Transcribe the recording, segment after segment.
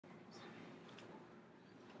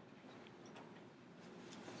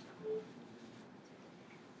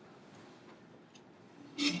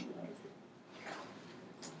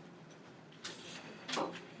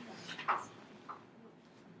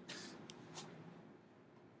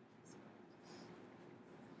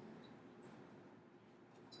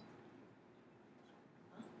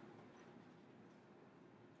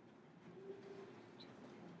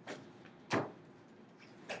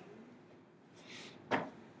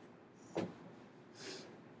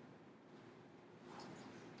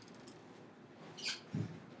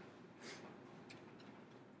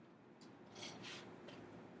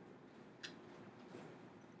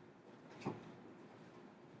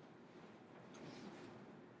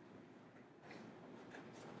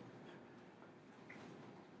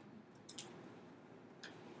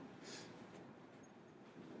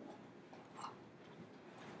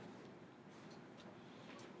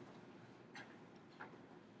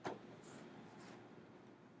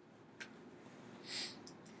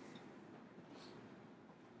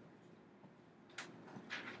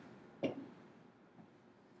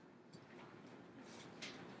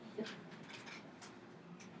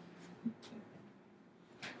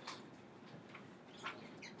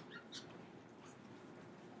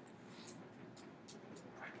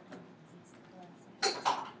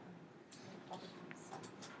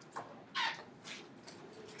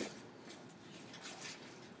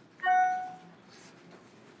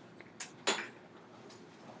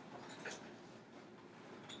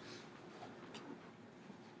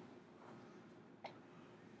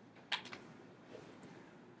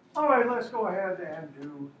All right, let's go ahead and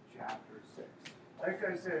do chapter 6. Like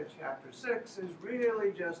I said, chapter 6 is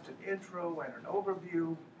really just an intro and an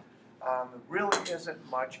overview. There really isn't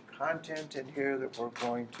much content in here that we're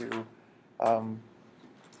going to um,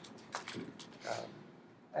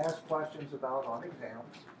 ask questions about on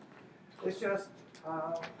exams. It's just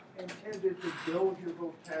intended to build your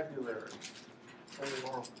vocabulary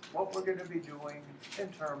for what we're going to be doing in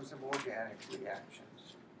terms of organic reactions.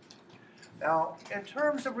 Now, in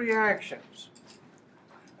terms of reactions,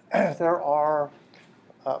 there are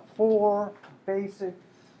 4 basic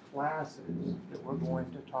classes that we're going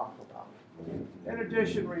to talk about. In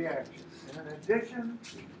addition reactions. In addition,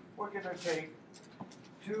 we're going to take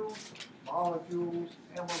 2 molecules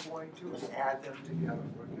and we're going to add them together.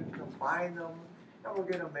 We're going to combine them and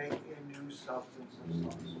we're going to make a new substance of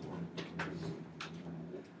some sort.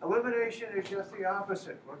 Elimination is just the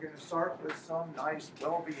opposite. We're going to start with some nice,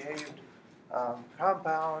 well-behaved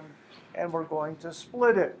compound and we're going to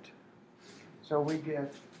split it. So we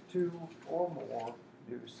get 2 or more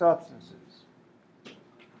new substances.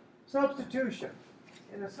 Substitution.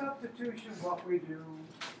 In a substitution, what we do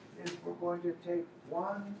is we're going to take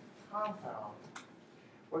one compound,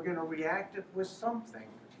 we're going to react it with something,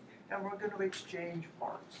 and we're going to exchange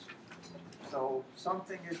parts. So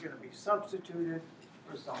something is going to be substituted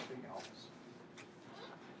for something else.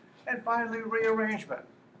 And finally, rearrangement.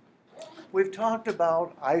 We've talked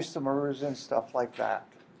about isomers and stuff like that.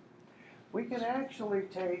 We can actually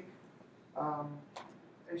take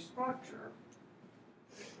a structure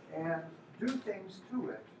and do things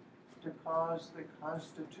to it to cause the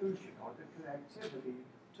constitution or the connectivity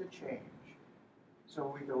to change.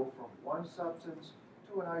 So we go from one substance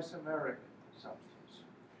to an isomeric substance.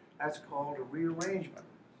 That's called a rearrangement.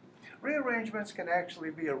 Rearrangements can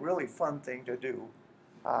actually be a really fun thing to do.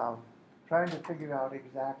 Trying to figure out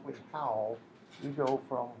exactly how you go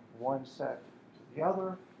from one set to the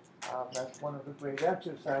other. That's one of the great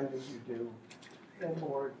exercises you do in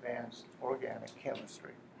more advanced organic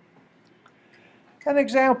chemistry. An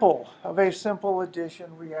example of a simple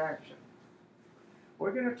addition reaction.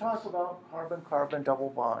 We're going to talk about carbon-carbon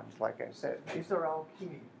double bonds, like I said. These are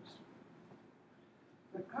alkenes.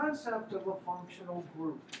 The concept of a functional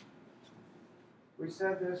group. We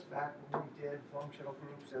said this back when we did functional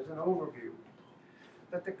groups as an overview.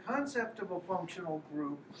 That the concept of a functional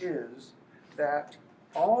group is that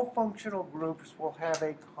all functional groups will have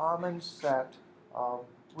a common set of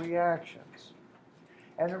reactions.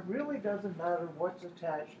 And it really doesn't matter what's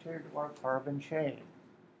attached here to our carbon chain.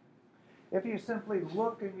 If you simply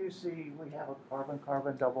look and you see we have a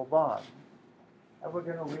carbon-carbon double bond, and we're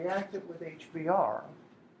going to react it with HBr,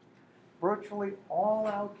 virtually all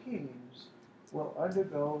alkenes will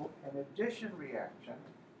undergo an addition reaction,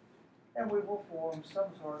 and we will form some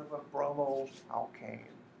sort of a bromoalkane.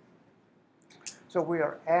 So we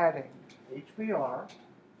are adding HBr,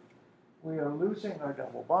 we are losing our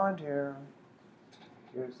double bond here.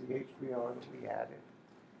 Here's the HBr that we added.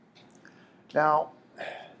 Now,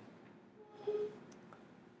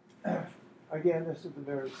 again, this is a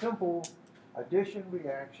very simple addition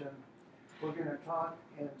reaction. We're going to talk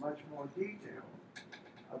in much more detail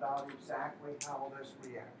about exactly how this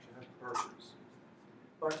reaction occurs.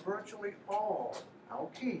 But virtually all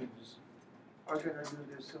alkenes are going to do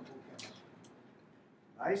this simple chemistry.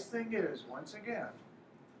 Nice thing is, once again,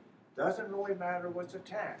 doesn't really matter what's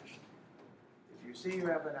attached. If you see you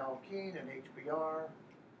have an alkene and HBr,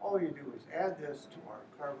 all you do is add this to our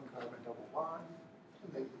carbon-carbon double bond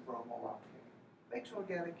to make the bromoalkane. Makes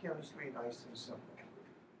organic chemistry nice and simple.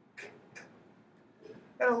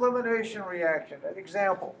 An elimination reaction, an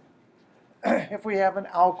example. If we have an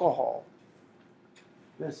alcohol,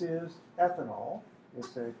 this is ethanol.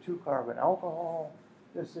 It's a 2-carbon alcohol.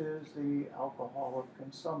 This is the alcohol of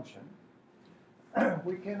consumption.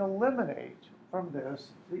 We can eliminate from this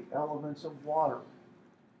the elements of water.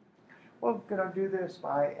 We're going to do this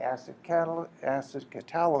by acid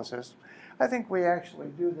catalysis. I think we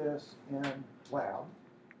actually do this in lab.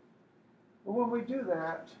 But when we do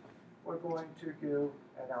that, we're going to give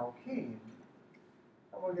an alkene,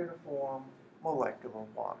 and we're going to form molecular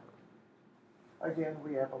water. Again,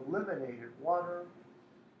 we have eliminated water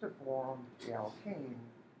to form the alkene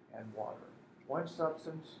and water. One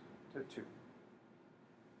substance to 2.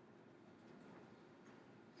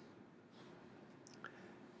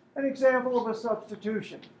 An example of a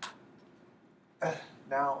substitution.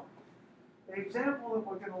 Now, the example that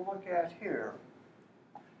we're going to look at here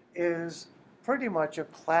is pretty much a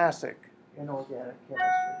classic in organic chemistry.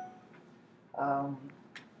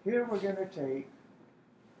 Here we're going to take,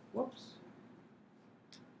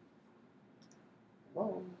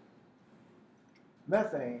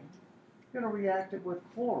 methane, going to react it with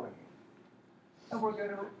chlorine. And we're going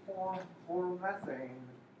to form chloromethane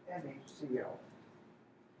NHCl.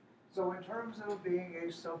 So in terms of being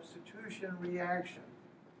a substitution reaction,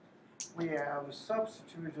 we have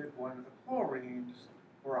substituted one of the chlorines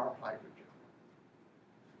for our hydrogen.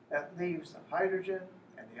 That leaves the hydrogen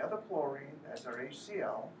and the other chlorine as our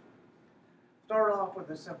HCl. Start off with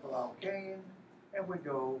a simple alkane, and we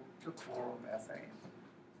go to chloromethane.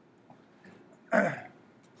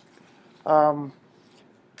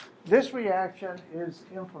 This reaction is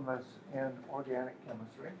infamous in organic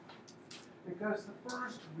chemistry because the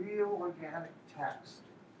first real organic text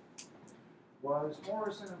was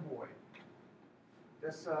Morrison and Boyd.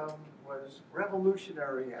 This was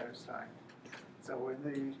revolutionary at its time. So in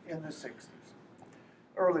the 60s,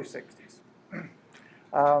 early 60s.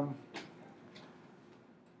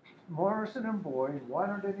 Morrison and Boyd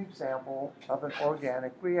wanted an example of an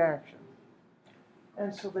organic reaction.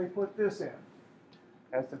 And so they put this in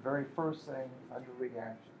as the very first thing under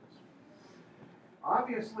reactions.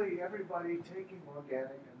 Obviously, everybody taking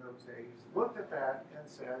organic in those days looked at that and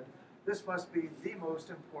said, this must be the most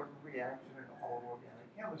important reaction in all of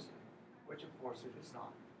organic chemistry, which of course it is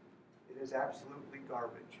not. It is absolutely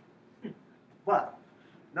garbage. But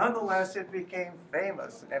nonetheless, it became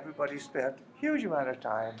famous, and everybody spent a huge amount of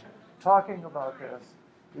time talking about this,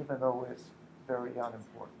 even though it's very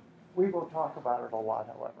unimportant. We will talk about it a lot,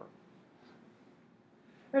 however.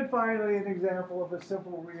 And finally, an example of a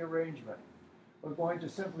simple rearrangement. We're going to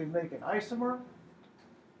simply make an isomer.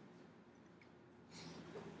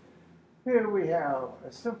 Here we have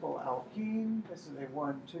a simple alkene. This is a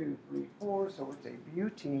 1, 2, 3, 4, so it's a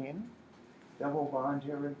butene. Double bond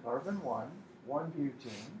here in carbon 1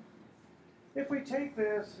 butene. If we take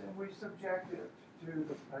this and we subject it to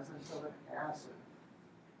the presence of an acid,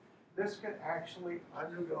 this can actually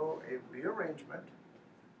undergo a rearrangement,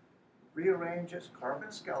 rearrange its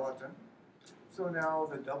carbon skeleton, so now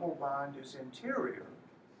the double bond is interior.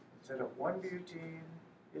 Instead of 1 butene,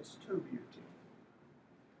 it's 2 butene.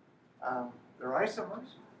 They're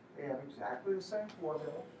isomers. They have exactly the same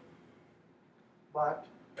formula, but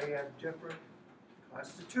they have different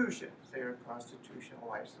constitutions. They are constitutional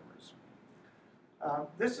isomers.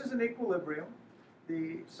 This is an equilibrium.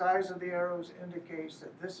 The size of the arrows indicates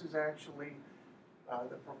that this is actually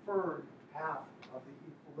the preferred half of the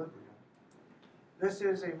equilibrium. This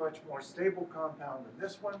is a much more stable compound than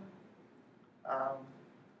this one.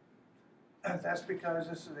 That's because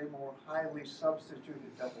this is a more highly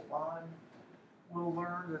substituted double bond. We'll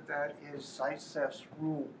learn that that is Syseff's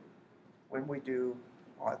rule when we do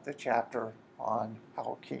the chapter on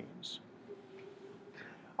alkenes.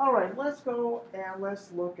 All right, let's go and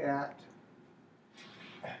let's look at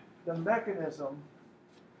the mechanism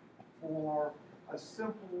for a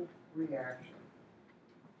simple reaction.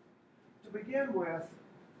 To begin with,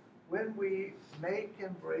 when we make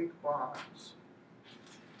and break bonds,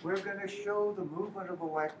 we're going to show the movement of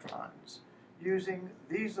electrons using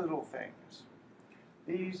these little things.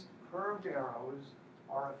 These curved arrows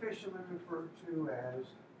are officially referred to as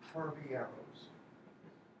curvy arrows.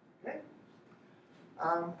 Okay?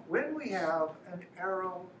 When we have an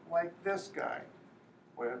arrow like this guy,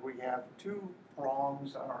 where we have 2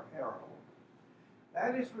 prongs on our arrow,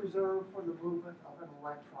 that is reserved for the movement of an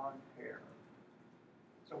electron pair.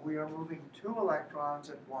 So we are moving 2 electrons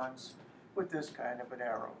at once with this kind of an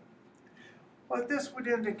arrow. What this would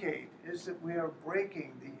indicate is that we are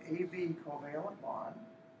breaking the AB covalent bond,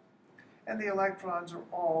 and the electrons are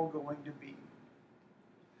all going to B.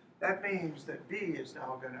 That means that B is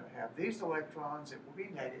now going to have these electrons, it will be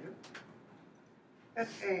negative, and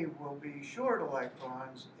A will be short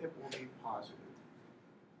electrons, it will be positive.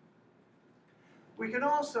 We can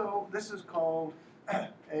also, this is called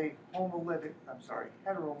a heterolytic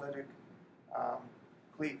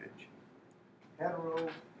cleavage. Hetero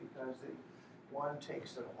because the one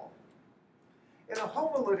takes it all. In a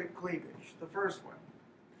homolytic cleavage, the first one,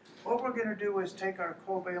 what we're going to do is take our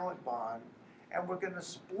covalent bond and we're going to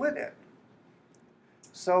split it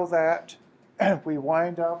so that we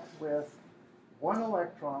wind up with 1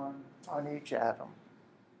 electron on each atom.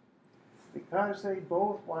 Because they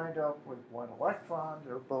both wind up with 1 electron,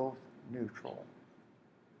 they're both neutral.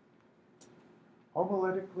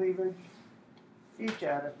 Homolytic cleavage, each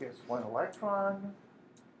atom gets 1 electron.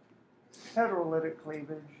 Heterolytic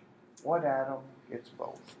cleavage, 1 atom gets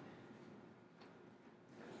both.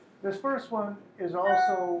 This first one is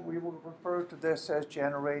also, we will refer to this as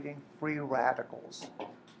generating free radicals.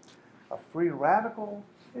 A free radical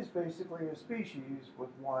is basically a species with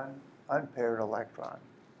 1 unpaired electron.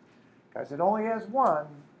 Because it only has 1,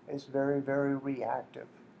 it's very, very reactive.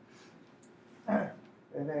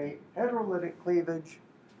 In a heterolytic cleavage,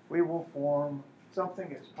 we will form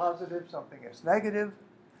something as positive, something as negative.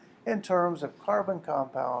 In terms of carbon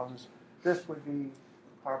compounds, this would be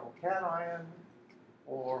a carbocation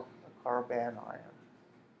or a carbanion.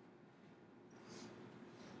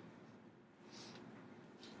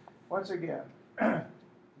 Once again,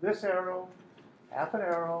 this arrow, half an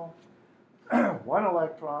arrow, one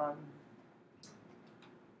electron,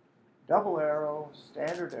 double arrow,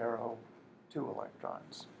 standard arrow, 2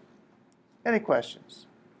 electrons. Any questions?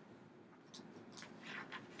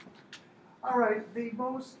 All right, the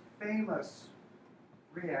most famous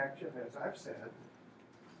reaction, as I've said,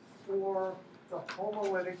 for the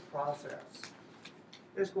homolytic process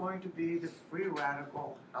is going to be the free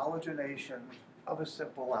radical halogenation of a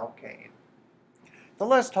simple alkane. So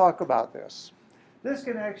let's talk about this. This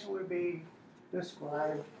can actually be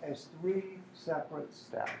described as 3 separate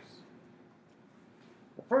steps.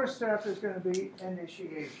 The first step is going to be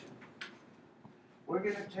initiation. We're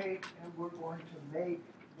going to take and we're going to make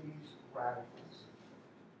these radicals.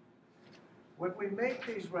 When we make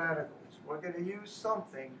these radicals, we're going to use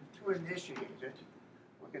something to initiate it.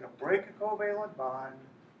 We're going to break a covalent bond,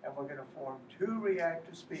 and we're going to form 2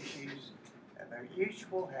 reactive species, and they each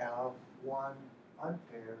will have 1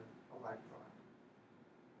 unpaired electron.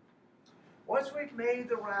 Once we've made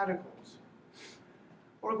the radicals,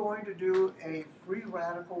 we're going to do a free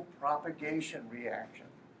radical propagation reaction.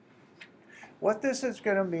 What this is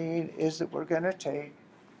going to mean is that we're going to take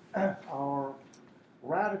our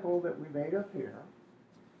radical that we made up here,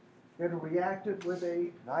 going to react it with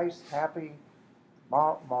a nice, happy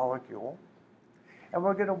molecule, and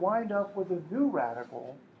we're going to wind up with a new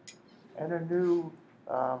radical and a new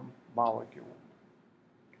molecule.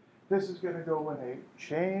 This is going to go in a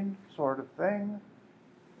chain sort of thing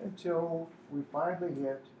until we finally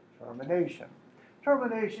hit termination.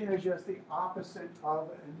 Termination is just the opposite of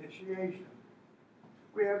initiation.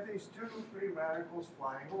 We have these 2 free radicals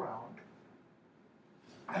flying around.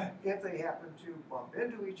 If they happen to bump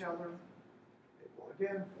into each other, it will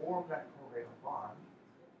again form that covalent bond,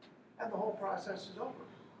 and the whole process is over,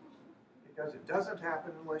 because it doesn't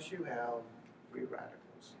happen unless you have free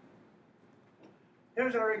radicals.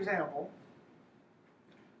 Here's our example.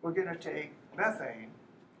 We're going to take methane,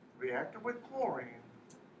 react it with chlorine,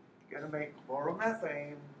 going to make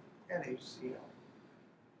chloromethane and HCl.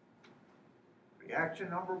 Reaction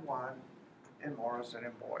number 1 in Morrison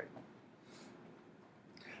and Boyd.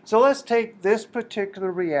 So let's take this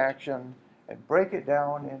particular reaction and break it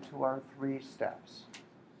down into our 3 steps.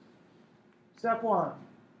 Step 1,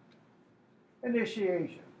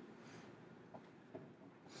 initiation.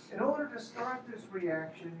 In order to start this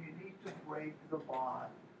reaction, you need to break the bond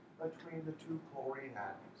between the 2 chlorine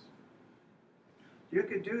atoms. You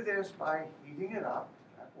could do this by heating it up,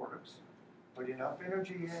 that works. Put enough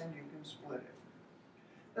energy in, you can split it.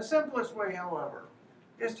 The simplest way, however,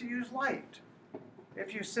 is to use light.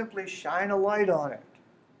 If you simply shine a light on it,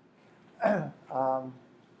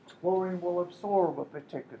 chlorine will absorb a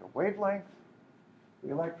particular wavelength,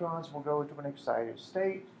 the electrons will go into an excited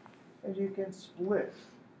state, and you can split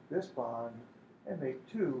this bond and make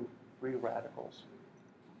 2 free radicals.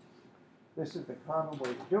 This is the common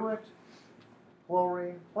way to do it.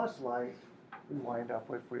 Chlorine plus light, we wind up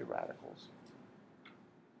with free radicals.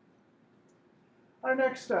 Our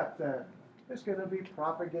next step then is going to be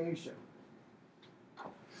propagation.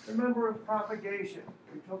 Remember, in propagation,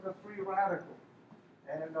 we took a free radical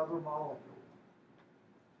and another molecule.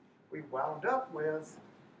 We wound up with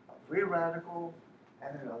a free radical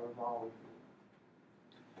and another molecule.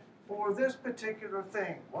 For this particular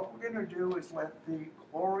thing, what we're going to do is let the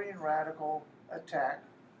chlorine radical attack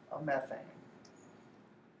a methane.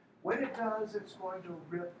 When it does, it's going to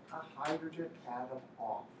rip a hydrogen atom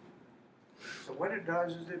off. So what it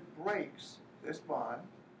does is it breaks this bond.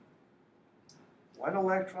 1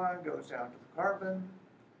 electron goes down to the carbon,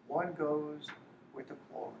 1 goes with the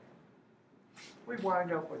chlorine. We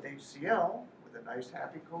wind up with HCl with a nice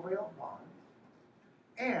happy covalent bond,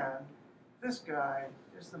 and this guy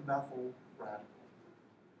is the methyl radical.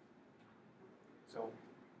 So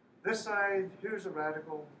this side, here's a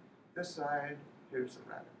radical, this side, here's the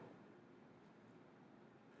radical.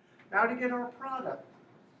 Now to get our product,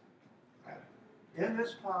 in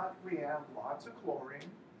this pot we have lots of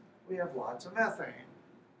chlorine, we have lots of methane.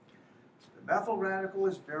 The methyl radical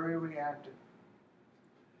is very reactive.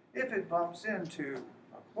 If it bumps into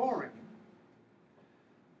a chlorine,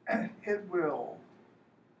 it will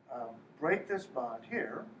break this bond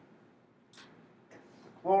here.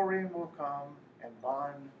 The chlorine will come and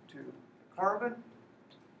bond to the carbon,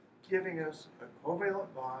 giving us a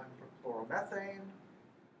covalent bond for chloromethane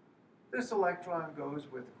This electron goes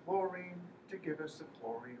with chlorine to give us the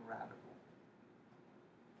chlorine radical.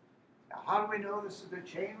 Now, how do we know this is a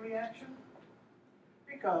chain reaction?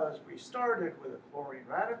 Because we started with a chlorine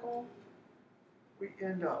radical, we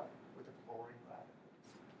end up with a chlorine radical.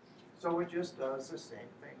 So it just does the same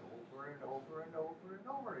thing over and over and over and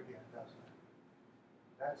over again, doesn't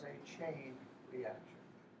it? That's a chain reaction.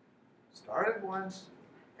 Started once,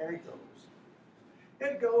 and it goes.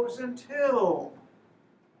 It goes until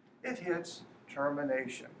it hits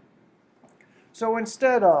termination. So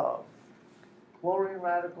instead of chlorine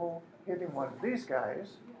radical hitting one of these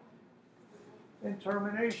guys, in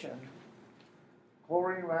termination,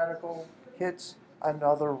 chlorine radical hits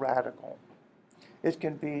another radical. It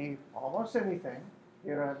can be almost anything.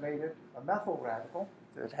 Here I've made it a methyl radical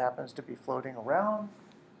that happens to be floating around.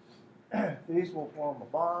 These will form a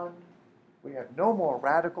bond. We have no more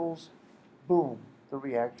radicals. Boom, the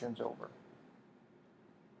reaction's over.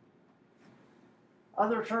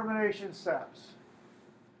 Other termination steps.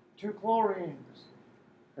 Two chlorines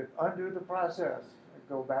could undo the process and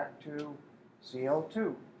go back to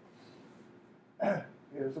Cl2.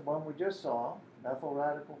 Here's the one we just saw, methyl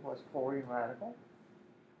radical plus chlorine radical.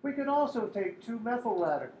 We could also take two methyl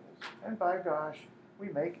radicals, and by gosh, we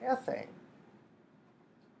make ethane.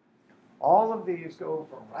 All of these go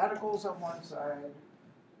from radicals on one side,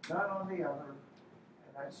 none on the other,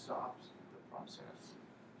 and that stops the process.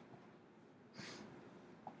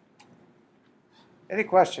 Any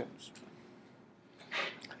questions?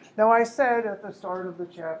 Now, I said at the start of the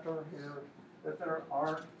chapter here that there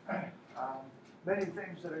aren't many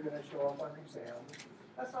things that are going to show up on exams.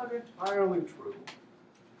 That's not entirely true.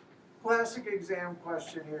 Classic exam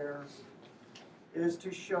question here is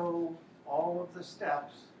to show all of the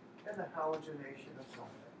steps in the halogenation of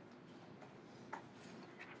something.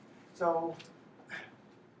 So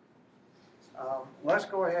let's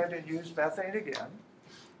go ahead and use methane again.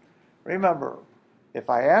 Remember, if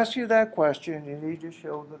I ask you that question, you need to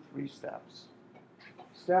show the three steps.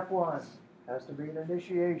 Step one has to be an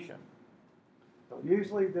initiation. So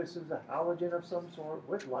usually this is a halogen of some sort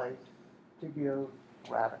with light to give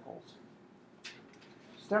radicals.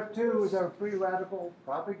 Step two is our free radical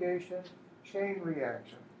propagation chain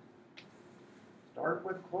reaction. Start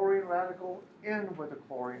with chlorine radical, end with a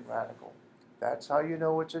chlorine radical. That's how you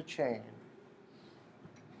know it's a chain.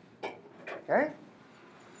 Okay?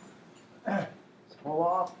 Pull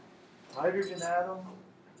off hydrogen atom,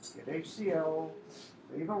 get HCl,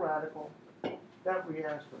 leave a radical. That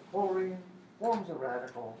reacts with chlorine, forms a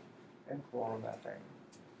radical, and chloromethane.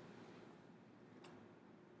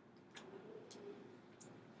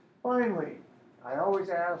 Finally, I always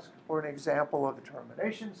ask for an example of a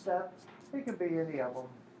termination step. It can be any of them.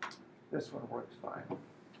 This one works fine.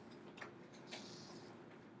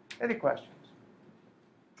 Any questions?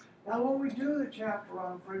 Now, when we do the chapter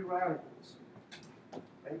on free radicals,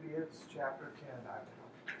 maybe it's chapter 10, I don't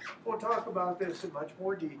know. We'll talk about this in much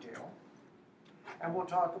more detail. And we'll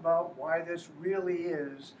talk about why this really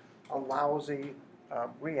is a lousy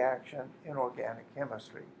reaction in organic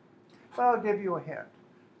chemistry. So I'll give you a hint.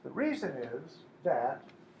 The reason is that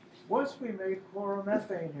once we made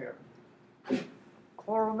chloromethane here,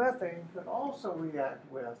 chloromethane could also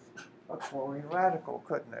react with a chlorine radical,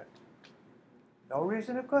 couldn't it? No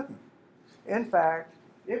reason it couldn't. In fact,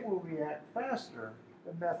 it will react faster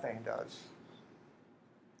than methane does.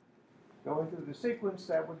 Going through the sequence,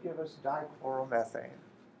 that would give us dichloromethane.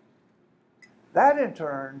 That, in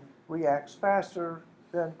turn, reacts faster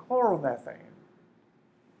than chloromethane.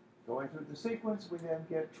 Going through the sequence, we then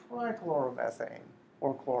get trichloromethane,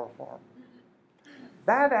 or chloroform.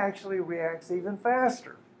 That actually reacts even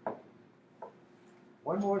faster.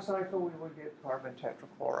 One more cycle, we would get carbon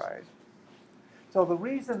tetrachloride. So the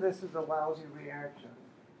reason this is a lousy reaction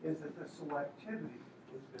is that the selectivity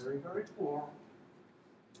is very, very poor.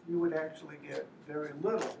 You would actually get very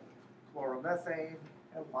little chloromethane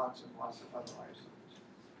and lots of other isomers.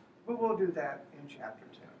 But we'll do that in chapter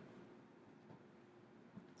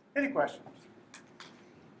 10. Any questions?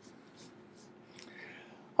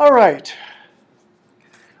 All right.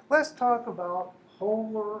 Let's talk about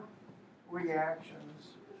polar reactions.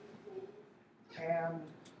 And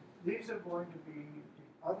these are going to be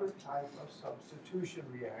the other type of substitution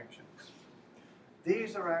reactions.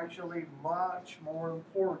 These are actually much more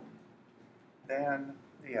important than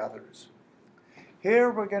the others.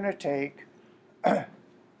 Here we're going to take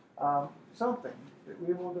something that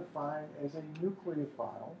we will define as a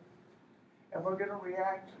nucleophile, and we're going to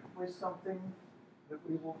react with something that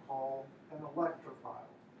we will call an electrophile.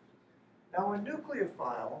 Now, a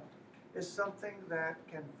nucleophile is something that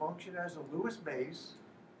can function as a Lewis base.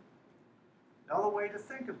 Another way to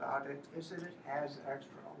think about it is that it has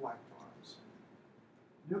extra electrons.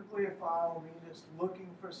 Nucleophile means it's looking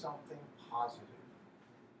for something positive.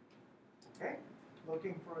 Okay?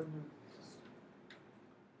 Looking for a nucleus.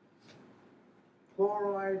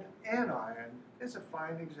 Chloride anion is a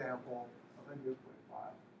fine example of a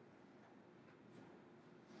nucleophile.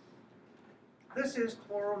 This is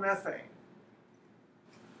chloromethane.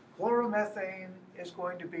 Chloromethane is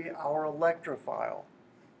going to be our electrophile.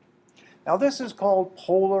 Now this is called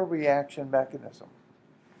polar reaction mechanism.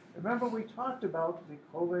 Remember we talked about the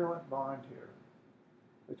covalent bond here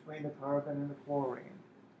between the carbon and the chlorine.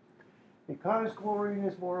 Because chlorine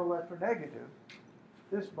is more electronegative,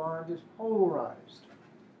 this bond is polarized.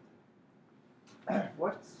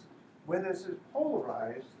 When this is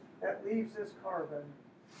polarized, that leaves this carbon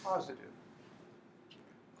positive.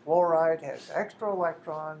 Chloride has extra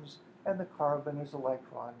electrons, and the carbon is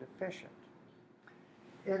electron deficient.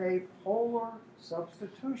 In a polar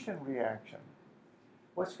substitution reaction,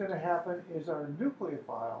 what's going to happen is our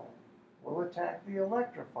nucleophile will attack the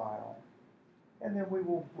electrophile, and then we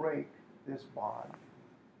will break this bond.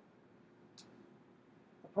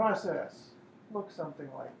 The process looks something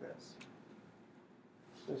like this.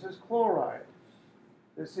 This is chloride.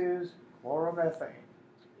 This is chloromethane.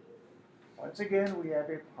 Once again, we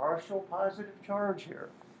have a partial positive charge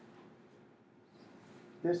here.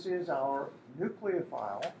 This is our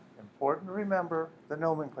nucleophile. Important to remember the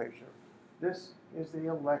nomenclature. This is the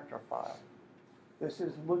electrophile. This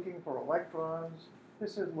is looking for electrons.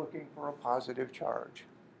 This is looking for a positive charge.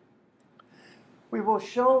 We will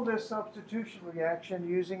show this substitution reaction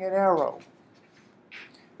using an arrow.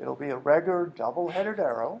 It'll be a regular double-headed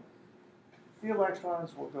arrow. The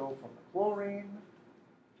electrons will go from the chlorine.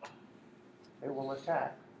 They will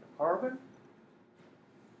attack the carbon.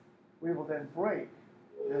 We will then break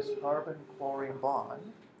this carbon-chlorine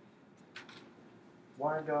bond,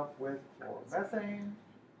 wind up with chloromethane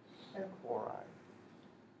and chloride.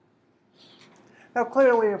 Now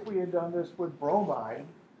clearly if we had done this with bromide,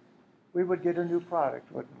 we would get a new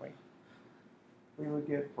product, wouldn't we? We would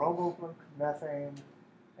get bromomethane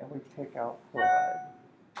and we'd take out chloride.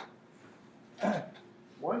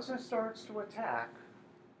 Once it starts to attack,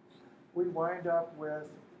 we wind up with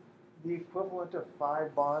the equivalent of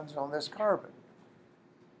 5 bonds on this carbon.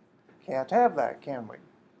 Can't have that, can we?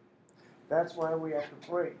 That's why we have to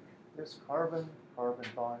break this carbon-carbon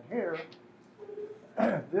bond here.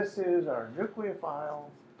 This is our nucleophile.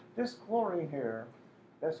 This chlorine here,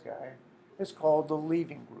 this guy, is called the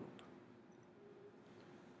leaving group.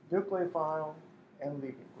 Nucleophile and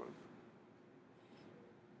leaving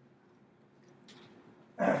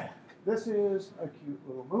group. This is a cute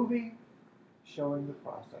little movie showing the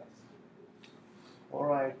process.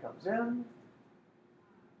 Chloride comes in,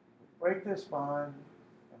 we break this bond,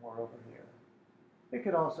 and we're over here. It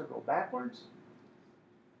could also go backwards.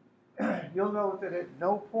 You'll note that at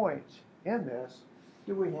no point in this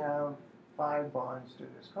do we have 5 bonds to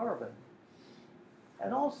this carbon.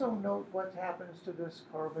 And also note what happens to this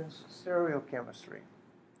carbon's stereochemistry.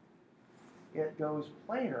 It goes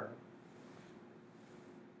planar,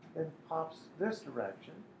 then pops this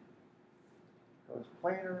direction, goes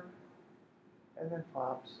planar, and then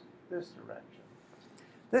pops this direction.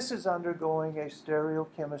 This is undergoing a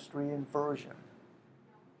stereochemistry inversion.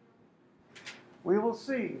 We will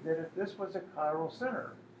see that if this was a chiral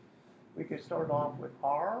center, we could start off with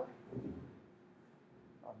R.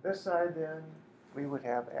 On this side then, we would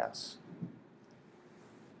have S.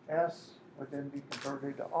 S would then be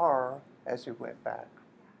converted to R as it went back.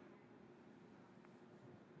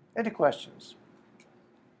 Any questions?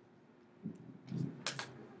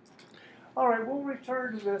 All right, we'll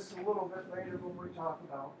return to this a little bit later when we talk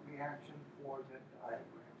about reaction coordinate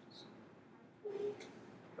diagrams.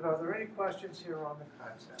 But are there any questions here on the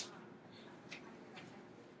concept?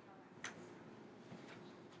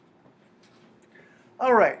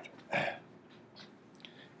 All right.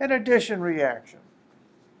 An addition reaction.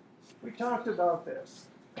 We talked about this.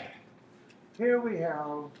 Here we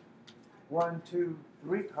have 1, 2,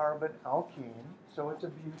 3 carbon alkene, so it's a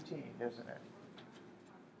butene, isn't it?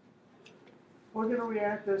 We're going to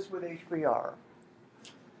react this with HBr.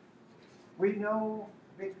 We know,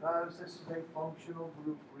 because this is a functional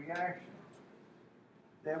group reaction,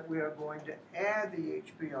 that we are going to add the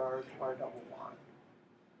HBr to our double bond.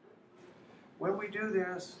 When we do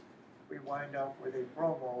this, we wind up with a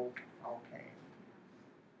bromoalkane.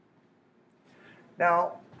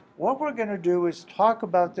 Now, what we're going to do is talk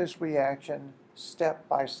about this reaction step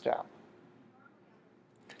by step.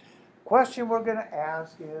 Question we're going to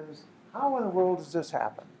ask is, how in the world does this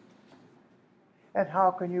happen? And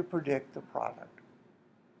how can you predict the product?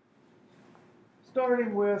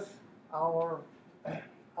 starting with our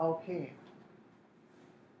alkene.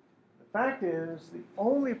 The fact is, the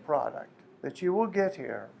only product that you will get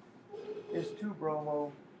here is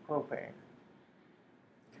 2-bromopropane.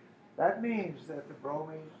 That means that the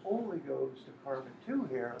bromine only goes to carbon 2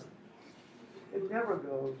 here. It never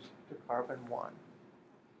goes to carbon 1.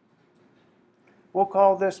 We'll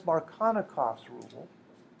call this Markovnikov's rule,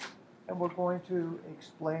 and we're going to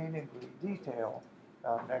explain in great detail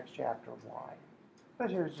next chapter why. But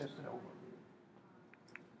here's just an overview.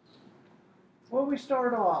 Well, we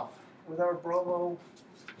start off with our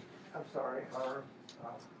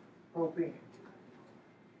propene.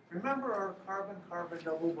 Remember, our carbon-carbon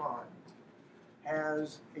double bond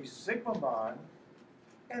has a sigma bond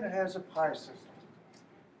and it has a pi system.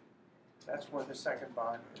 That's where the second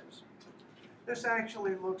bond is. This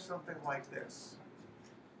actually looks something like this.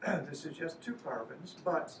 This is just 2 carbons,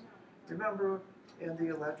 but remember, in the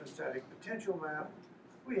electrostatic potential map,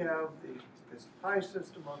 we have this pi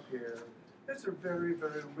system up here. It's a very,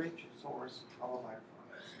 very rich source of electrons.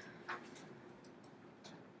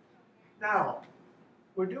 Now,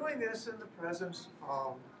 we're doing this in the presence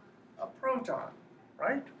of a proton,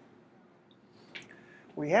 right?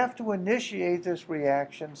 We have to initiate this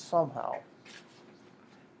reaction somehow.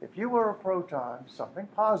 If you were a proton, something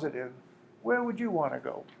positive, where would you want to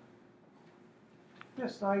go?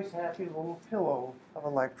 This nice, happy little pillow of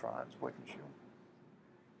electrons, wouldn't you?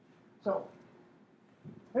 So,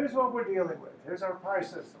 here's what we're dealing with. Here's our pi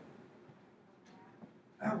system.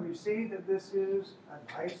 We see that this is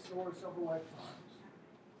a nice source of electrons.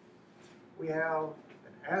 We have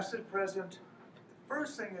an acid present. The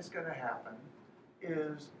first thing that's going to happen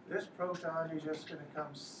is this proton is just going to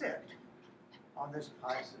come sit on this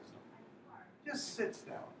pi system. Just sits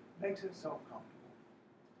down, makes itself comfortable.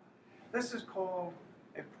 This is called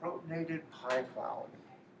a protonated pi cloud.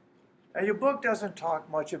 Now, your book doesn't talk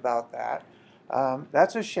much about that.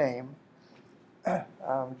 That's a shame.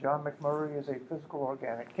 John McMurry is a physical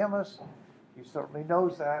organic chemist. He certainly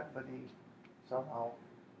knows that, but he somehow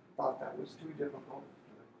thought that was too difficult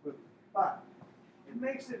to include. But it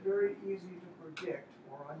makes it very easy to predict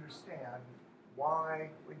or understand why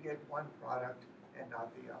we get one product and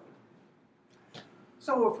not the other.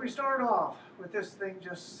 So if we start off with this thing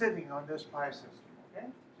just sitting on this pi system, okay?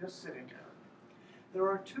 Just sitting there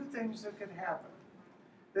are 2 things that could happen.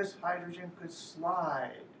 This hydrogen could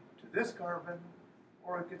slide to this carbon,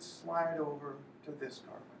 or it could slide over to this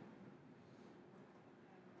carbon.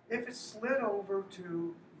 If it slid over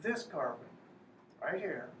to this carbon, right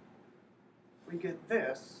here, we get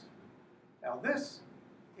this. Now this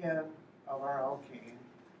end of our alkene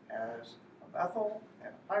has a methyl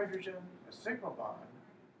and a hydrogen, a sigma bond,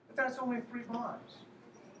 but that's only 3 bonds,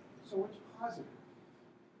 so it's positive.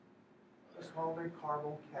 It's called a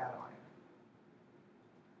carbocation.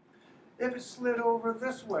 If it slid over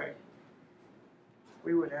this way,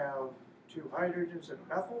 we would have 2 hydrogens and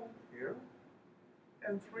a methyl here,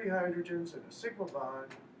 and 3 hydrogens and a sigma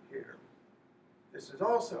bond here. This is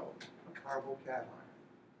also a carbocation.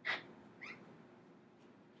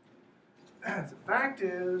 The fact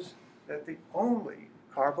is that the only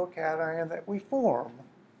carbocation that we form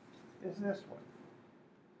is this one.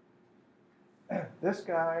 This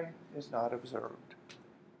guy is not observed.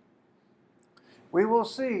 We will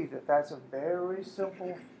see that that's a very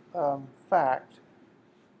simple fact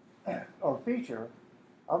or feature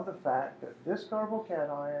of the fact that this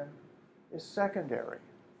carbocation is secondary.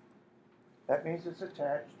 That means it's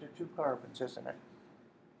attached to 2 carbons, isn't it?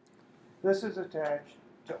 This is attached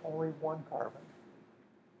to only 1 carbon.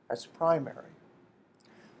 That's primary.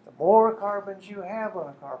 The more carbons you have on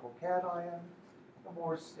a carbocation, the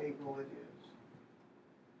more stable it is.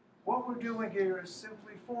 What we're doing here is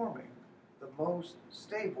simply forming the most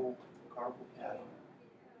stable carbocation.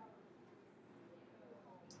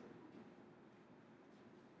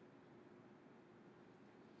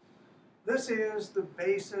 This is the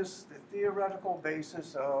basis, the theoretical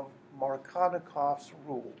basis of Markovnikov's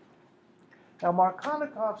rule. Now,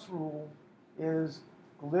 Markovnikov's rule is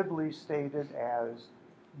glibly stated as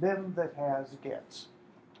them that has gets.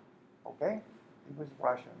 Okay? He was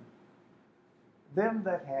Russian. Them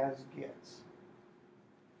that has gets.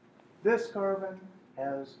 This carbon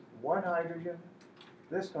has 1 hydrogen.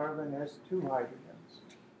 This carbon has 2 hydrogens.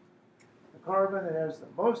 The carbon that has the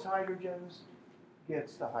most hydrogens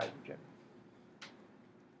gets the hydrogen.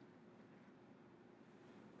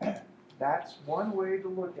 That's one way to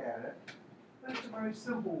look at it. That's a very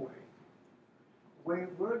simple way. The way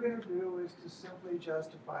we're going to do is to simply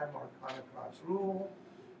justify Markovnikov's rule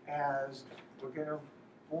as we're going to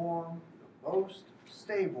form the most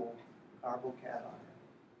stable carbocation.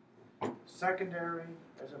 secondary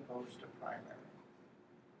as opposed to primary.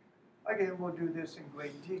 Again, we'll do this in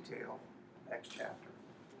great detail next chapter.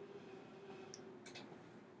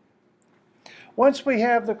 Once we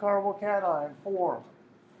have the carbocation formed,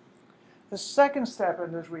 the second step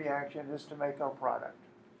in this reaction is to make our product.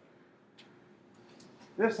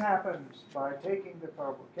 This happens by taking the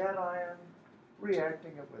carbocation,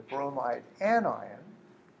 reacting it with bromide anion,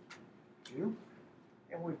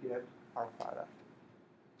 and we get our product.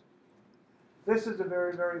 This is a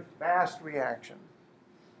very, very fast reaction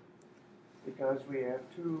because we have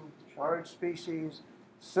two charged species.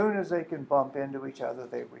 As soon as they can bump into each other,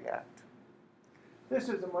 they react. This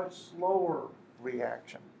is a much slower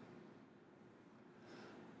reaction.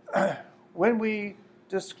 When we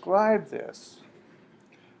describe this,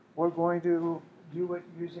 we're going to do it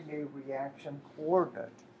using a reaction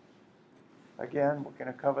coordinate. Again, we're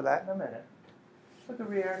going to cover that in a minute. But the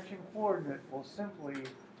reaction coordinate will simply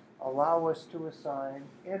allow us to assign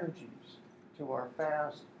energies to our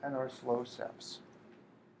fast and our slow steps.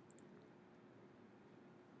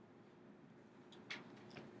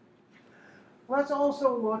 Let's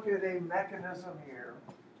also look at a mechanism here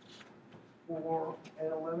for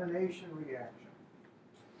an elimination reaction.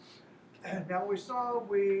 Now we saw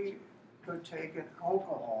we could take an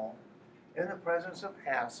alcohol in the presence of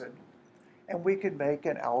acid and we could make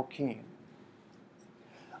an alkene.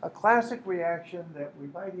 A classic reaction that we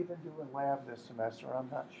might even do in lab this semester, I'm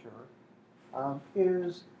not sure,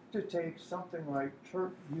 is to take something like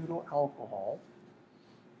tert-butyl alcohol.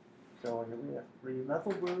 So here we have three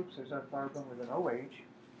methyl groups, there's our carbon with an OH,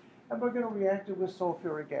 and we're going to react it with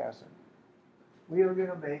sulfuric acid. We are going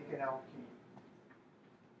to make an alkene.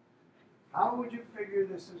 How would you figure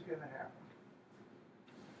this is going to happen?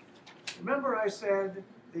 Remember I said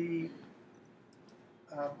the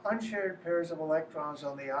unshared pairs of electrons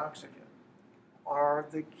on the oxygen are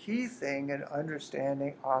the key thing in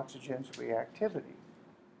understanding oxygen's reactivity.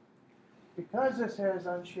 Because this has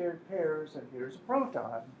unshared pairs and here's a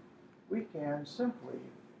proton, we can simply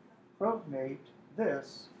protonate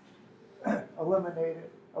this, eliminate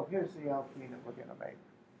it. Oh, here's the alkene that we're going to make.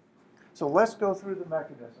 So let's go through the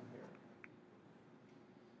mechanism here.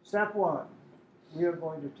 Step one, we are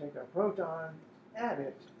going to take our proton, add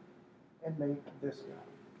it, and make this guy.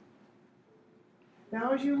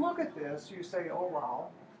 Now, as you look at this, you say, oh, wow,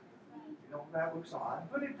 you know, that looks odd,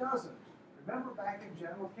 but it doesn't. Remember back in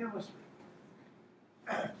general chemistry,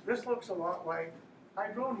 this looks a lot like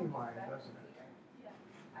hydronium ion, doesn't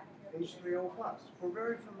it? H3O+. We're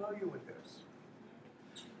very familiar with this.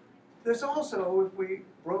 This also, if we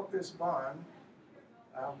broke this bond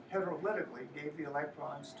heterolytically, gave the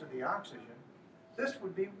electrons to the oxygen, this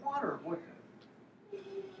would be water, wouldn't it?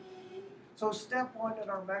 So step one in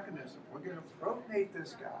our mechanism, we're going to protonate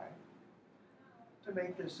this guy to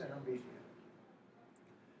make this intermediate.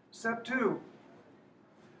 Step two,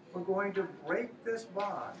 we're going to break this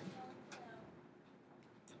bond,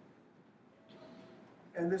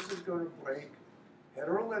 and this is going to break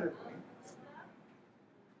heterolytically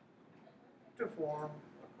to form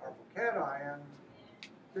a carbocation.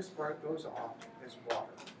 This part goes off as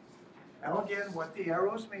water. Now again, what the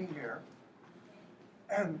arrows mean here,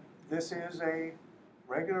 and this is a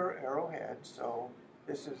regular arrowhead, so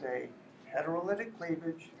this is a heterolytic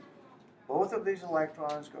cleavage. Both of these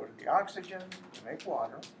electrons go to the oxygen to make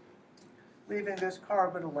water, leaving this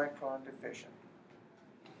carbon electron deficient.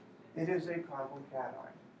 It is a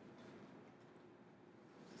carbocation.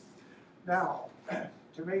 Now,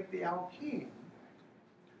 to make the alkene,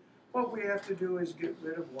 what we have to do is get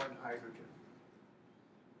rid of one hydrogen.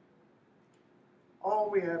 All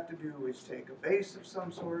we have to do is take a base of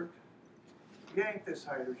some sort, yank this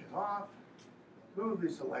hydrogen off, move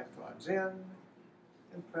these electrons in,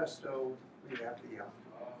 and presto, we have the alkene.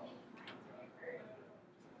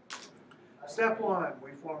 Step one,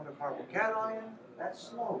 we form the carbocation. That's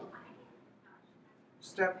slow.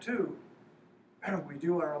 Step two, we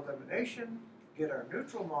do our elimination, get our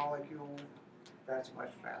neutral molecule. That's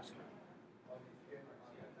much faster.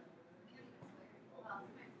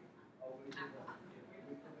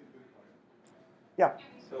 Yeah.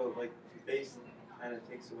 So, like, the base kind of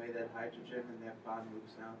takes away that hydrogen and that bond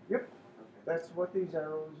moves down? Yep. Okay. That's what these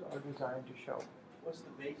arrows are designed to show. What's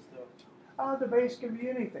the base, though? The base can be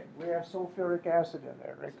anything. We have sulfuric acid in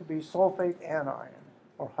there. It could be sulfate anion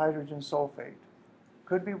or hydrogen sulfate.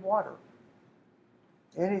 Could be water.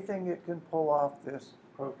 Anything that can pull off this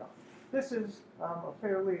proton. This is a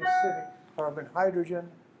fairly acidic carbon-hydrogen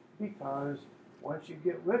because once you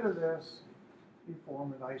get rid of this, you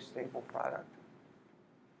form a nice stable product.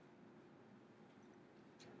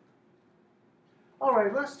 All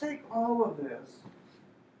right, let's take all of this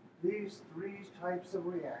these three types of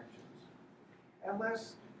reactions. And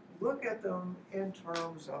let's look at them in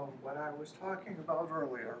terms of what I was talking about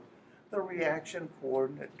earlier, the reaction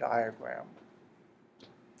coordinate diagram.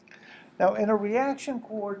 Now, in a reaction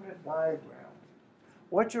coordinate diagram,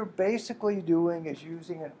 what you're basically doing is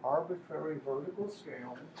using an arbitrary vertical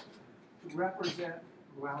scale to represent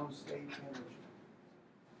ground state energy.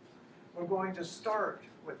 We're going to start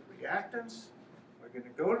with reactants, we're going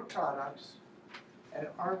to go to products, and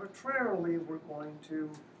arbitrarily we're going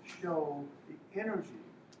to show the energy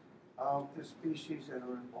of the species that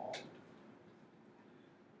are involved.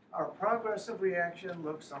 Our progressive reaction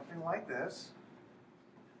looks something like this.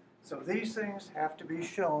 So these things have to be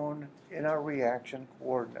shown in our reaction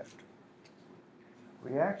coordinate.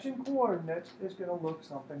 Reaction coordinate is going to look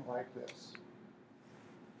something like this.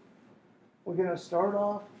 We're going to start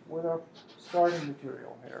off with our starting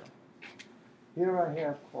material here. Here I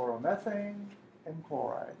have chloromethane and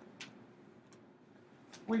chloride.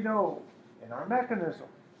 We know in our mechanism,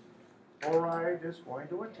 chloride is going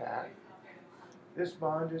to attack, this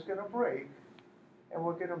bond is going to break, and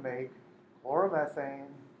we're going to make chloromethane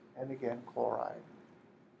and again chloride.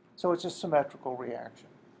 So it's a symmetrical reaction.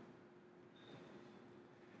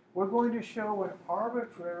 We're going to show an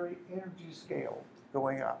arbitrary energy scale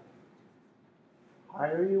going up. The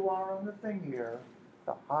higher you are on the thing here,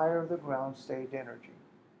 the higher the ground state energy.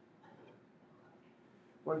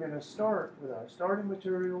 We're going to start with our starting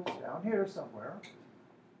materials down here somewhere.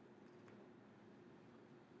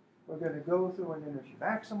 We're going to go through an energy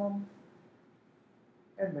maximum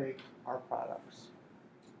and make our products.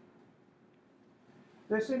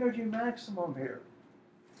 This energy maximum here,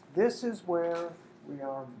 this is where we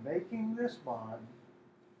are making this bond.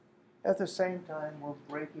 At the same time, we're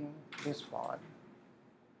breaking this bond.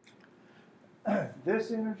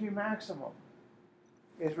 This energy maximum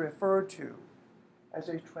is referred to as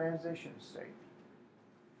a transition state.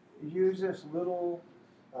 You use this little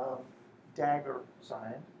dagger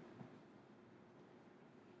sign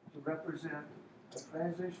to represent a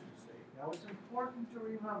transition state. Now it's important to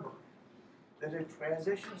remember that a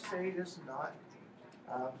transition state is not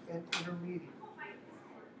an intermediate.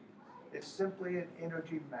 It's simply an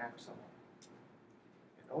energy maximum.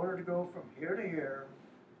 In order to go from here to here,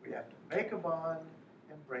 we have to make a bond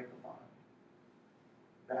and break a bond.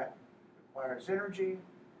 That requires energy,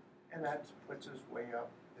 and that puts us way up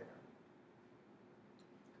there.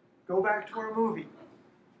 Go back to our movie.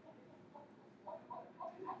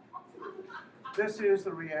 This is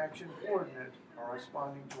the reaction coordinate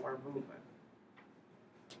corresponding to our movement.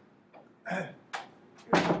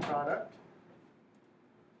 Here's the product.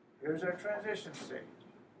 Here's our transition state,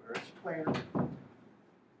 where it's planar.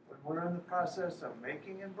 When we're in the process of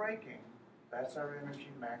making and breaking, that's our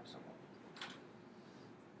energy maximum.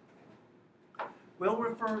 We'll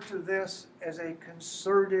refer to this as a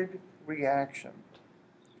concerted reaction.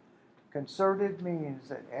 Concerted means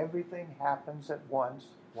that everything happens at once,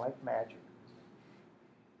 like magic.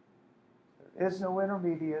 There is no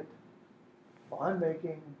intermediate. Bond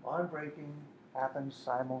making, bond breaking happens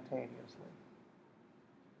simultaneously.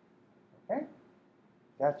 Okay?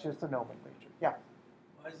 That's just the nomenclature. Yeah?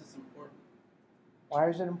 Why is this important? Why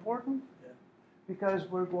is it important? Yeah. Because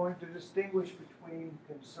we're going to distinguish between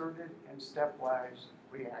concerted and stepwise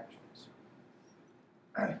reactions.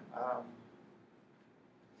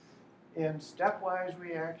 In stepwise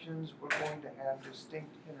reactions, we're going to have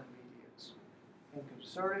distinct intermediates. In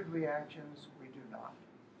concerted reactions, we do not.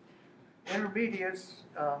 Intermediates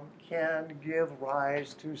can give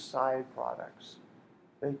rise to side products.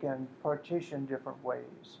 They can partition different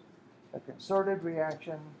ways. A concerted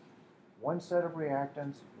reaction, one set of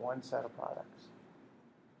reactants, one set of products.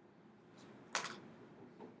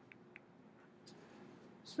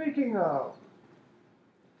 Speaking of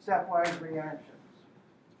stepwise reactions,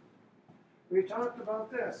 we talked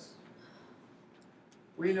about this.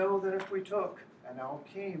 We know that if we took an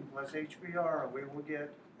alkene plus HBr, we will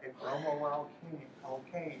get a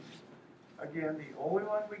bromoalkane. Again, the only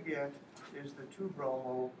one we get is the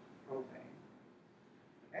 2-bromopropane.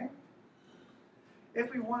 Okay?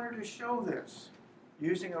 If we wanted to show this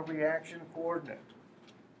using a reaction coordinate,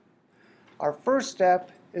 our first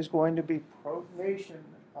step is going to be protonation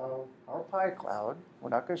of our pi cloud. We're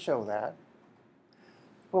not going to show that.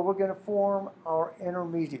 But we're going to form our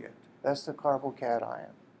intermediate. That's the carbocation.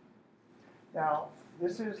 Now,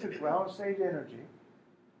 this is the ground state energy.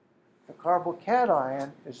 The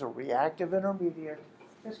carbocation is a reactive intermediate.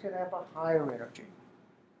 It's going to have a higher energy.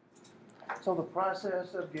 So the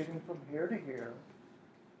process of getting from here to here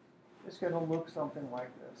is going to look something like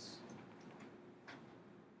this.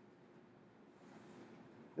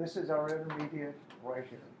 This is our intermediate right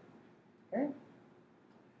here. Okay?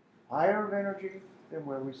 Higher of energy than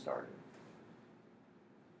where we started.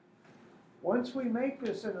 Once we make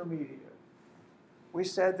this intermediate, we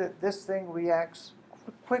said that this thing reacts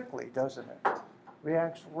quickly, doesn't it?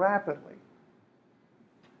 Reacts rapidly.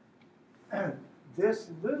 This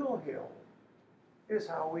little hill is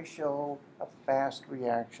how we show a fast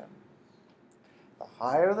reaction. The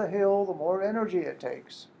higher the hill, the more energy it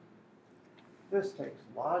takes. This takes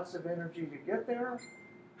lots of energy to get there,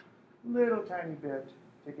 little tiny bit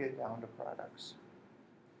to get down to products.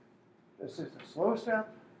 This is the slow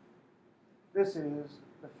step. This is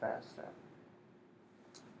the fast step.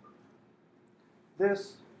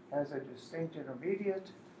 This has a distinct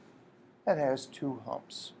intermediate and has two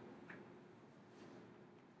humps.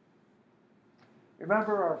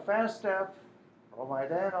 Remember our fast step,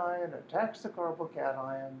 bromide anion attacks the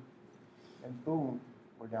carbocation, and boom,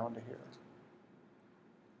 we're down to here.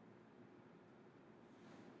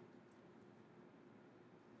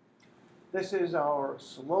 This is our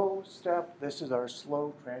slow step. This is our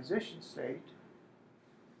slow transition state.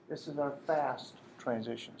 This is our fast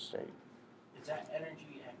transition state. Is that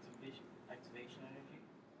energy activation energy?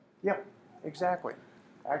 Yep, exactly.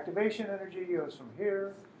 Activation energy goes from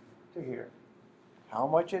here to here. How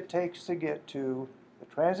much it takes to get to the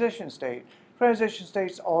transition state. Transition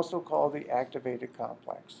state's also called the activated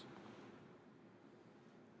complex.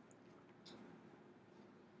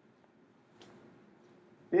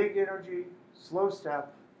 Big energy, slow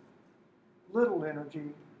step, little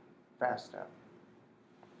energy, fast step.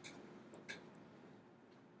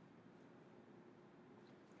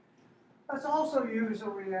 Let's also use a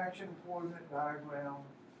reaction coordinate diagram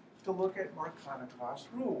to look at Markovnikov's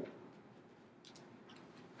rule.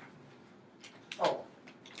 Oh,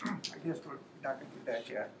 I guess we're not going to do that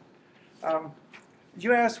yet.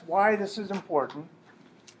 You asked why this is important.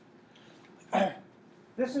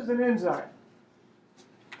 This is an enzyme.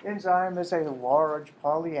 Enzyme is a large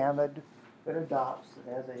polyamide that adopts.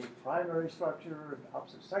 It has a primary structure,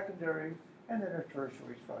 adopts a secondary, and then a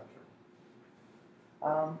tertiary structure.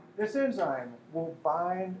 This enzyme will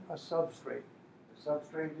bind a substrate. The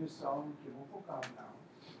substrate is some chemical compound.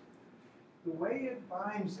 The way it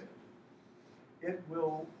binds it, it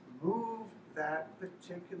will move that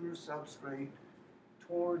particular substrate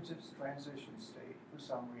towards its transition state for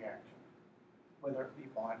some reaction, whether it be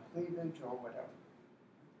bond cleavage or whatever.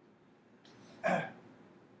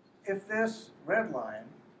 If this red line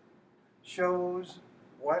shows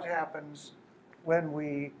what happens when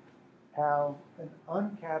we have an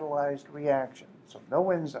uncatalyzed reaction, so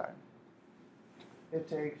no enzyme, it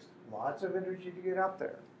takes lots of energy to get up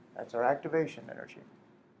there. That's our activation energy.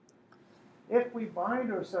 If we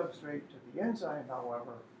bind our substrate to the enzyme,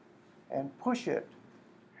 however, and push it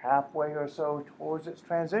halfway or so towards its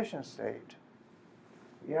transition state,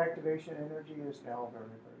 the activation energy is now very,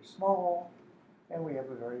 very small, and we have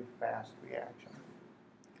a very fast reaction.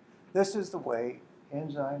 This is the way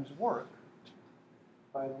enzymes work,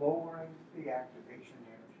 by lowering the activation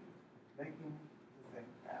energy, making the thing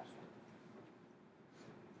faster.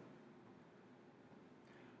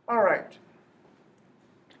 All right.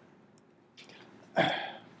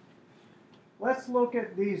 Let's look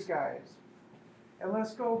at these guys. And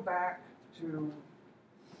let's go back to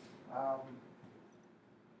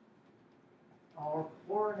our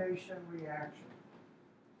chlorination reaction.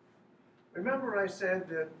 Remember I said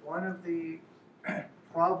that one of the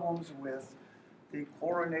problems with the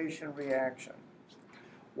chlorination reaction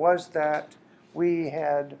was that we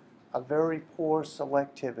had a very poor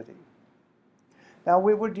selectivity. Now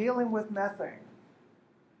we were dealing with methane.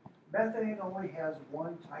 Methane only has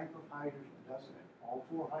one type of hydrogen, doesn't it? All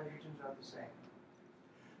four hydrogens are the same.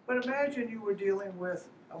 But imagine you were dealing with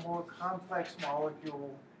a more complex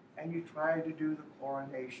molecule and you tried to do the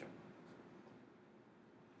chlorination.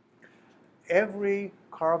 Every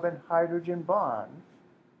carbon-hydrogen bond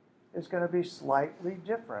is going to be slightly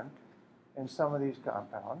different in some of these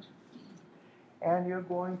compounds, and you're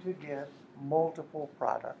going to get multiple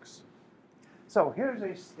products. So here's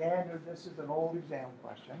a standard, this is an old exam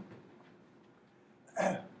question.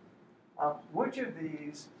 Which of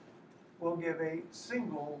these will give a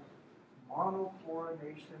single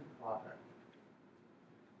monochlorination product?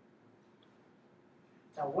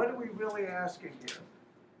 Now what are we really asking here?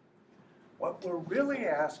 What we're really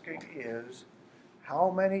asking is how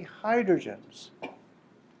many hydrogens,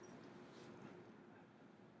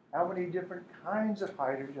 how many different kinds of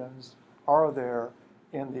hydrogens are there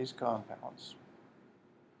in these compounds?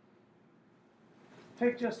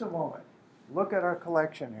 Take just a moment. Look at our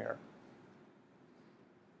collection here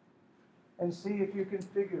and see if you can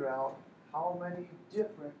figure out how many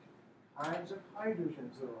different kinds of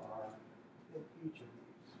hydrogens there are in each of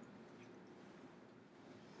these.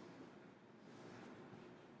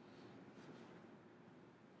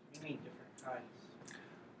 You mean different kinds?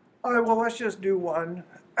 All right, well, let's just do one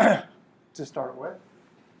to start with.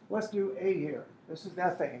 Let's do A here. This is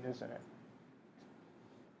ethane, isn't it?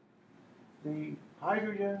 The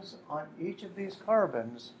hydrogens on each of these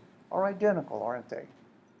carbons are identical, aren't they?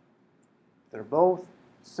 They're both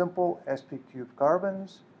simple sp³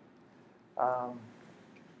 carbons.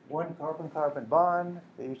 One carbon-carbon bond.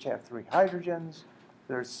 They each have 3 hydrogens.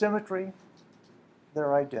 There's symmetry.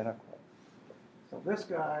 They're identical. So this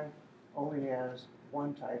guy only has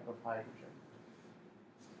one type of hydrogen.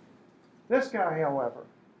 This guy, however,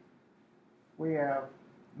 we have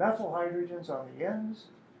methyl hydrogens on the ends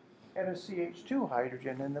and a CH2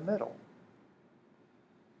 hydrogen in the middle.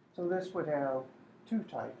 So this would have 2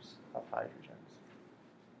 types of hydrogens.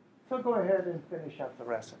 So go ahead and finish up the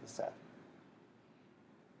rest of the set.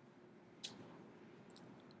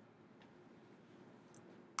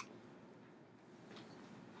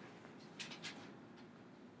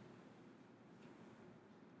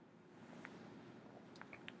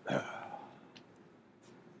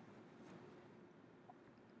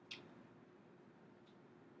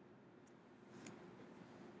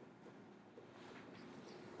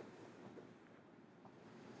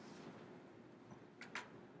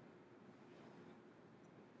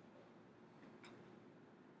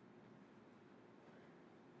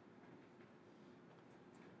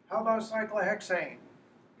 How about cyclohexane?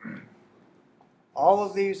 All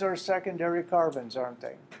of these are secondary carbons, aren't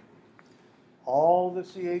they? All the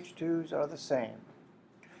CH2s are the same.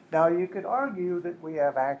 Now you could argue that we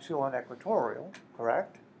have axial and equatorial,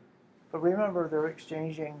 correct? But remember, they're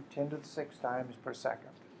exchanging 10 to the 6 times per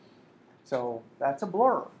second. So that's a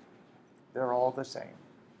blur. They're all the same.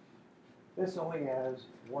 This only has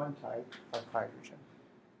one type of hydrogen.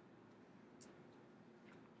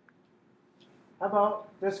 How about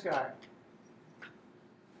this guy?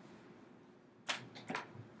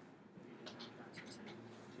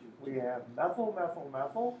 We have methyl, methyl,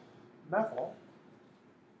 methyl, methyl,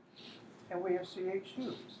 and we have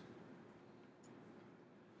CH2s.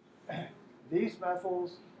 These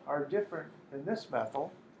methyls are different than this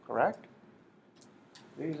methyl, correct?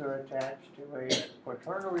 These are attached to a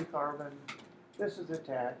quaternary carbon. This is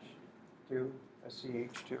attached to a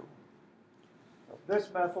CH2. So this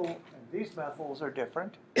methyl and these methyls are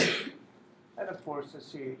different. And of course, the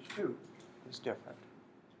CH2 is different.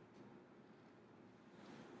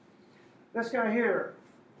 This guy here,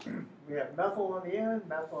 we have methyl on the end,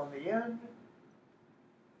 methyl on the end.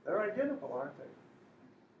 They're identical, aren't they?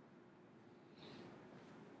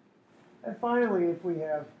 And finally, if we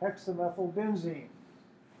have hexamethylbenzene,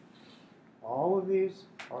 all of these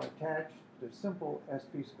are attached to simple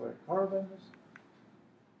sp² carbons.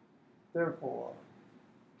 Therefore,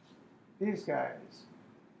 these guys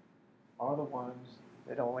are the ones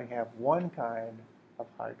that only have one kind of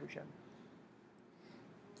hydrogen.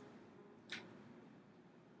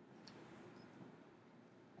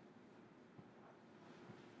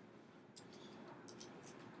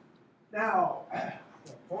 Now,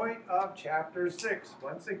 the point of chapter 6,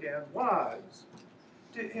 once again, was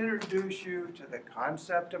to introduce you to the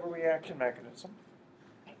concept of a reaction mechanism,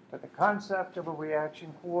 to the concept of a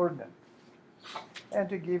reaction coordinate, and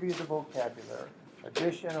to give you the vocabulary: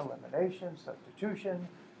 addition, elimination, substitution,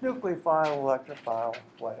 nucleophile, electrophile,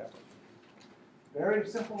 whatever. Very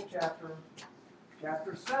simple chapter.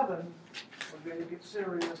 Chapter 7, we're going to get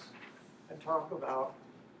serious and talk about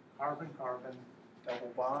carbon-carbon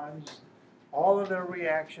double bonds, all of their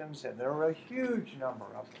reactions, and there are a huge number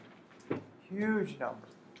of them. Huge number.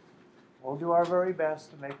 We'll do our very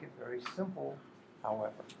best to make it very simple,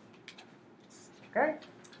 however. Okay?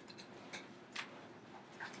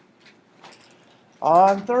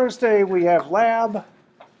 On Thursday, we have lab.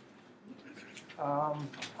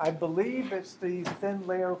 I believe it's the thin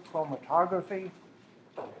layer chromatography,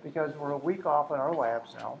 because we're a week off in our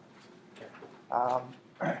labs now.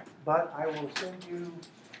 But I will send you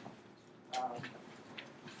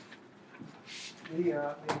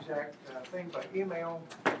the exact thing by email.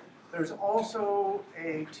 There's also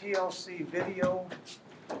a TLC video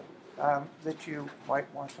that you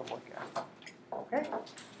might want to look at. Okay?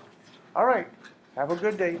 All right. Have a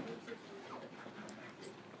good day.